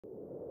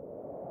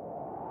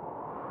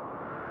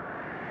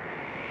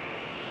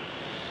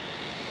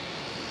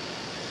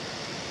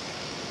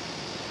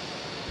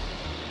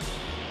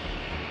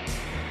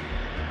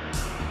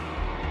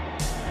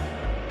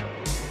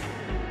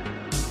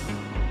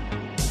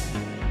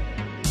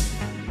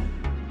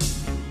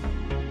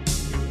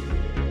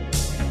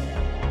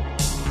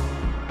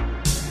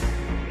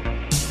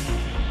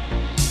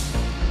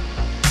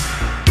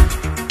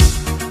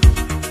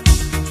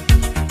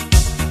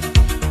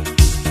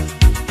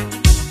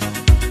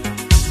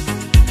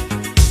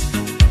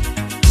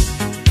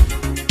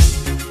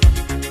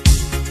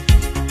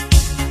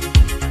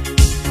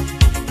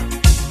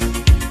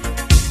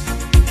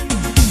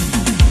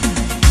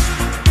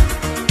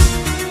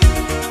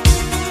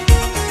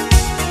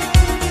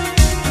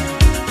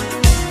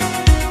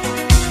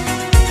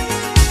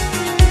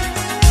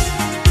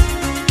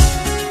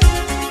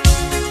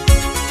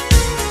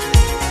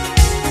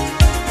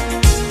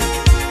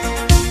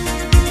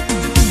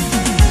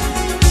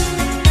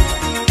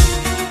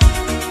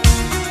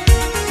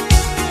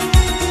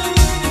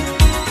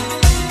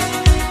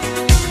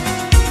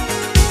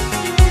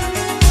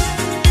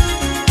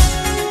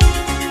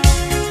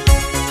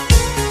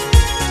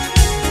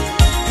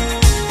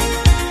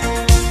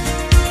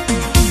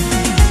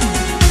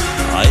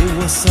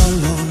nights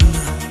alone,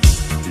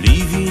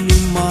 living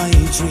in my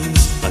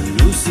dreams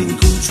and losing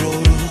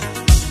control,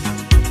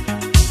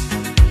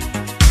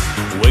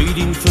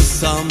 waiting for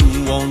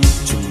someone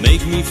to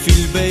make me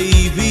feel,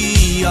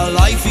 baby,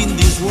 alive in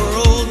this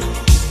world.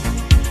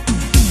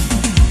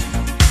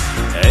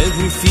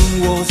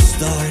 Everything was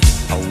dark,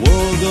 a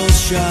world of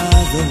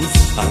shadows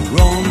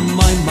around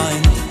my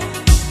mind.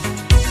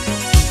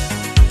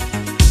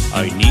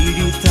 I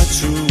needed a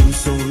true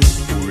soul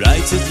who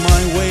lighted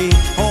my way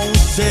on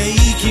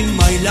taking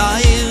my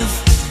life.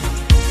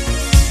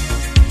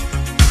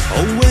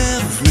 Oh,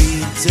 every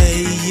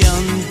day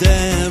and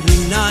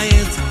every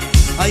night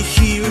I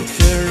hear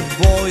her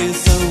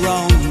voice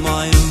around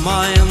my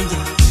mind.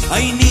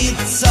 I need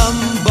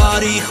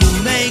somebody who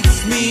makes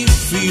me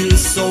feel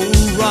so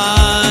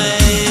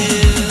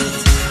right.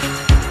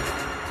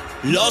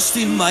 Lost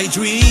in my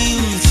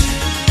dreams,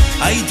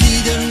 I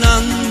didn't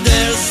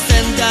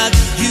understand that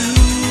you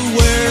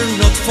were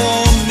not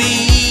for me.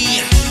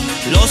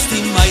 Lost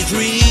in my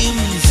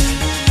dreams,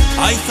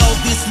 I thought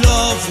this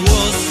love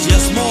was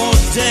just more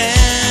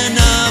than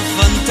a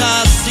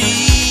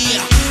fantasy.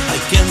 I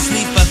can't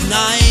sleep at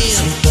night,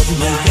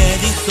 my head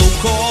is so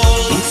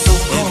cold.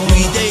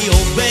 Every day,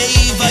 oh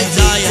babe, I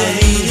die a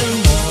little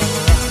more.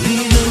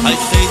 I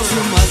say to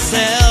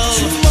myself,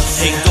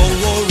 hey, don't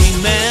worry,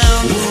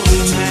 man.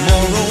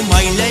 Tomorrow,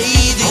 my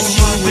lady,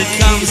 she will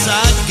come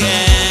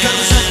again.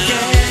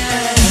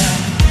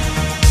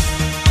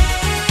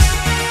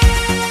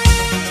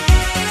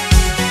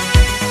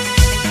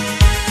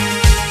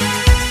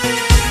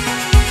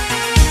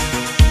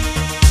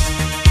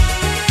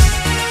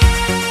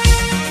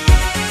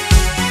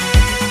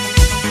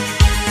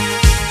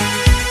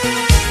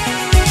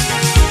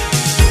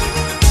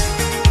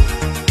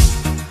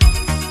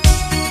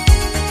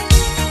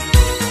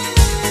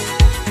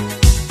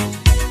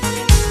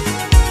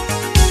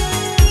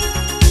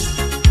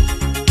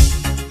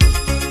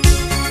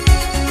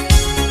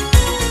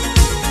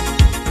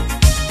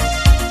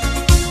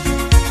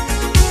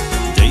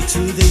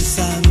 Today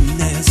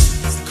sadness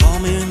is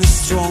coming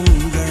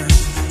stronger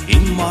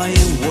in my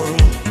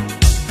world,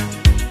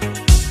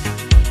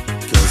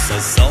 'cause I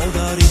saw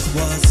that it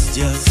was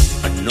just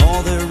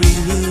another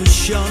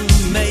illusion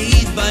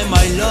made by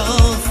my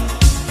love.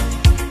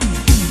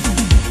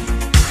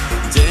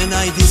 Then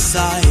I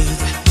decided,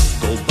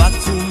 go back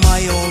to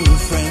my old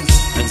friends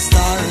and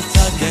start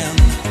again.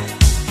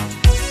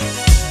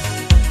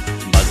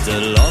 But the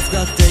love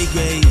that they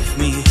gave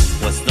me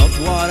was not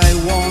what I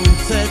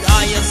wanted.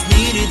 I just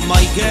needed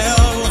my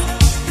girl.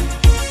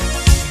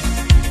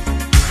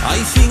 I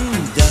think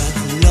that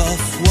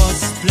love was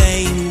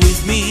playing with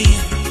me.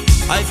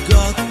 I've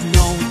got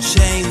no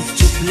chance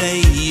to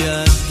play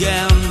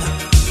again.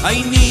 I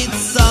need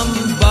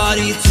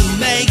somebody to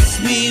make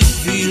me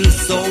feel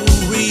so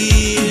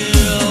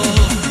real.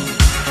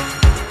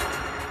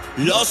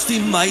 Lost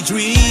in my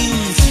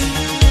dreams,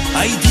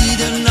 I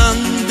didn't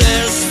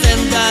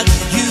understand that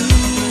you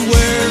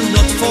were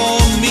not for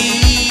me.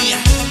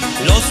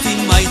 Lost in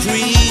my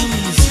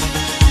dreams,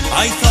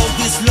 I thought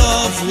this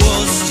love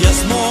was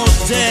just more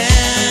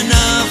than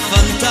a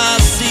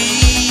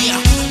fantasy.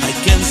 I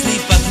can't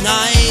sleep at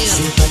night,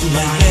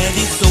 my head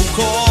is so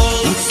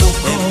cold.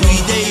 Every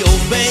day, oh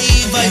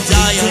babe, I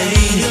die a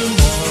little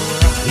more.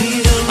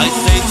 I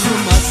say to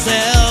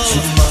myself,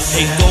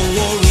 hey, don't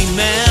worry,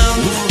 man.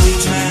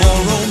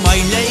 Tomorrow, my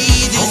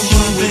lady, she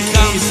will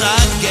come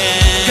again.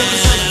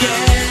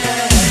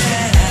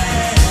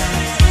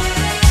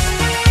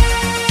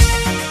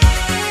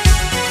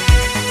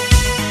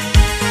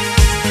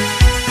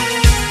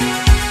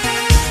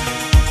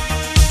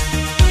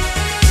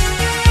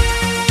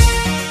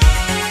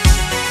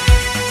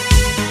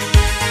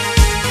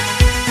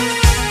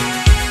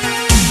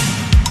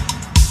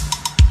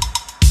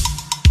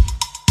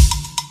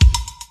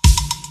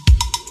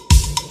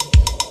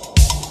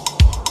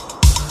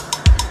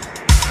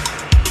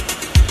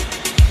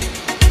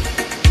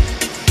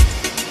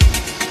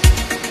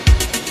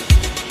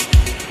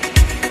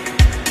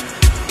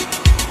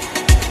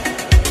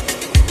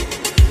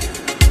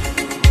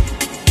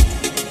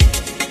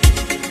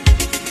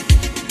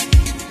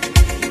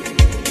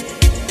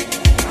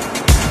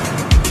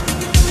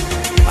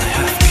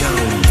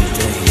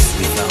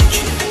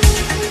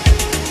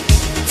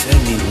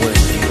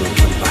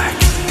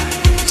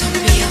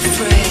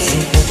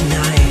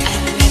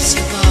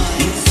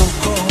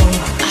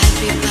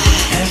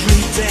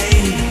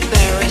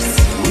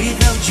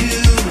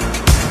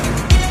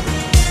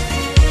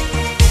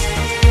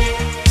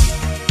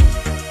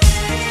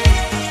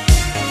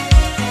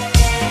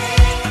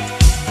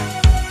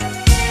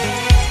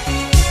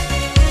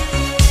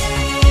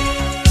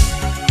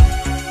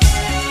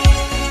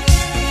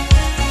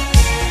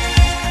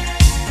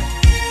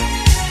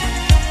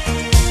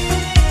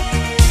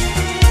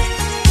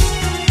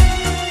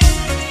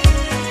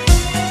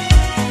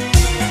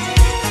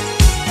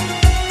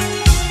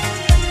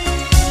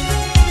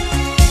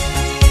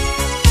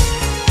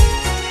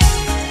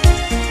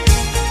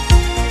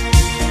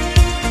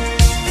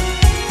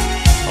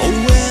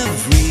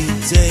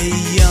 day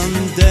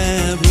and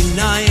every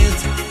night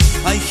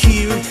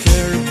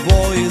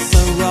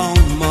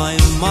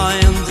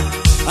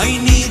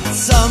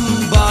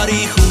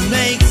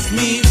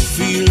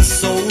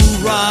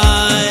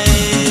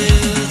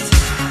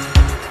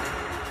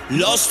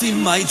lost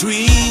in my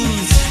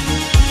dreams.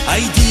 I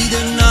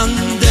didn't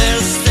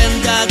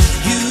understand that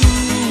you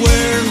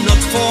were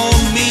not for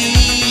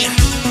me.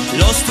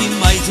 Lost in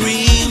my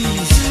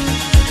dreams,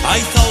 I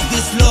thought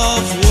this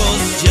love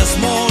was just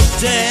more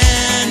than